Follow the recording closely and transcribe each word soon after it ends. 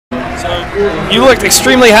So you looked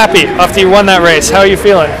extremely happy after you won that race. How are you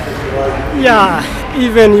feeling? Yeah,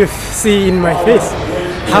 even you see in my face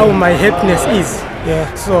how my happiness is.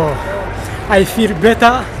 Yeah. So I feel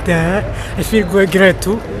better there. I feel great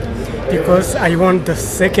too because I won the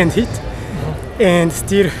second hit, and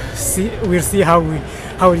still we'll see how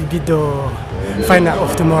will be the final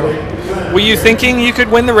of tomorrow. Were you thinking you could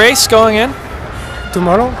win the race going in?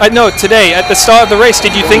 Tomorrow? No, today at the start of the race.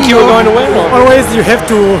 Did you think you were going to win? Or? Always you have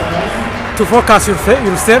to focus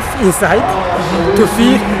yourself inside to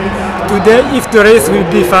feel today if the race will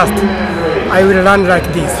be fast, I will run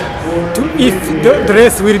like this. If the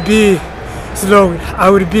race will be slow, I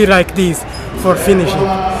will be like this for finishing.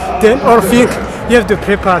 Then all think you have to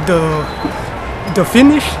prepare the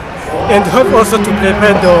finish and have also to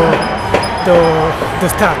prepare the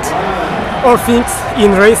start. All things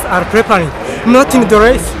in race are preparing. Not in the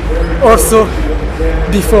race, also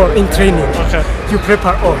before in training. Okay. You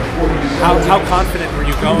prepare all. How confident were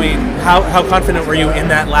you going? How confident were you in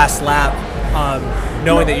that last lap,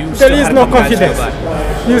 knowing that you There still is had a no couple guys to go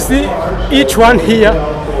confidence. by? You see, each one here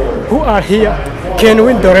who are here can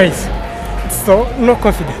win the race. So no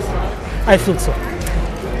confidence. I think so.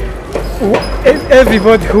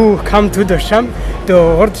 Everybody who come to the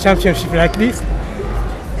World Championship like this,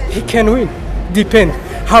 he can win. Depend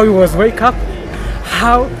how you was wake up,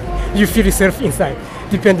 how you feel yourself inside.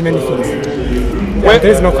 Depend many things. There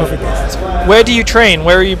is no confidence. Where do you train?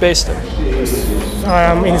 Where are you based in?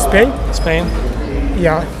 In Spain. Spain.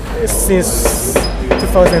 Yeah, since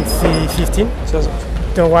 2015.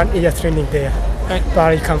 The 1 year training there. Okay.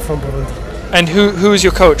 But I come from Burundi. And who is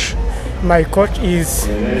your coach? My coach is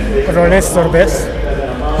Laurence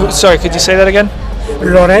Sorbes. Sorry, could you say that again?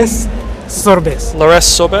 Laurence Sorbes. Laurence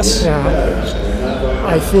Sorbes? Yeah.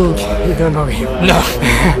 I think you don't know him. No.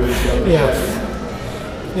 Yeah.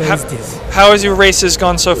 It's this. How has your races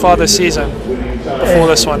gone so far this season? Before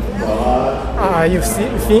this one? You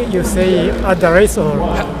say other race or?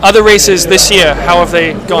 Other races this year, how have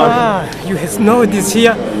they gone? You know this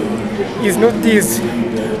here is not this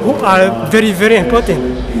who are very, very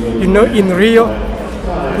important. You know, in Rio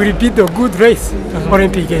will be the good race.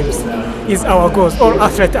 Olympic Games is our goal. All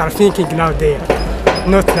athletes are thinking now there,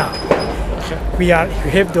 not now. Okay. We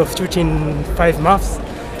have the future in 5 months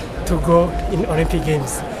to go in Olympic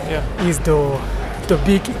Games. Yeah. Is the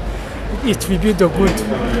big. It will be the good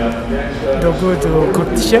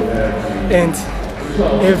competition, and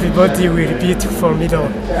everybody will be for middle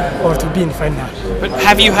or to be in final. But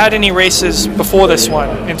have you had any races before this one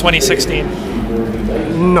in 2016?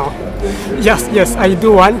 No. Yes, I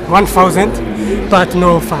do 1,000, but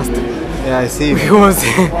no fast. Yeah, I see.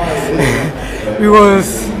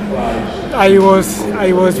 I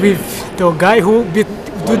was with the guy who do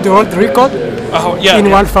the world record in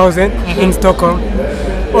 1,000 in Stockholm.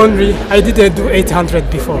 Only I didn't do 800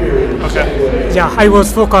 before. Okay. Yeah, I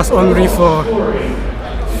was focused only for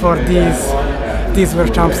these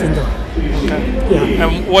world champs in the. Okay. Yeah.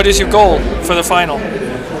 And what is your goal for the final?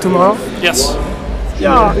 Tomorrow? Yes.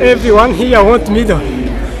 Yeah, everyone here wants medal.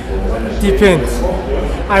 Depends.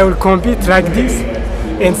 I will compete like this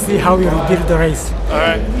and see how we will build the race. All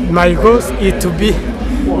right. My goal is to be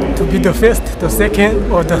the first, the second,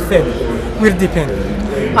 or the third. Will depend.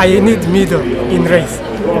 I need medal in race.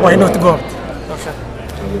 Why not gold? Okay.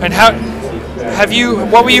 And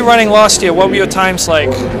what were you running last year? What were your times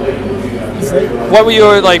like? What were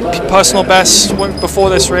your personal bests before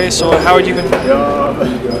this race, or how had you been?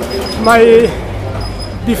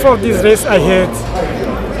 Before this race I had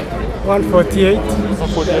 148.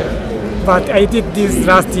 148. But I did this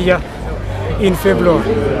last year in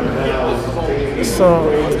February. So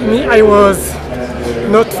I was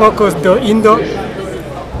not focused the indoor,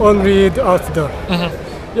 only the outdoor.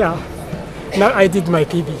 Yeah. Now I did my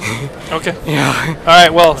PB. Okay. Yeah. All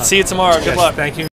right. Well, see you tomorrow. Good luck. Thank you.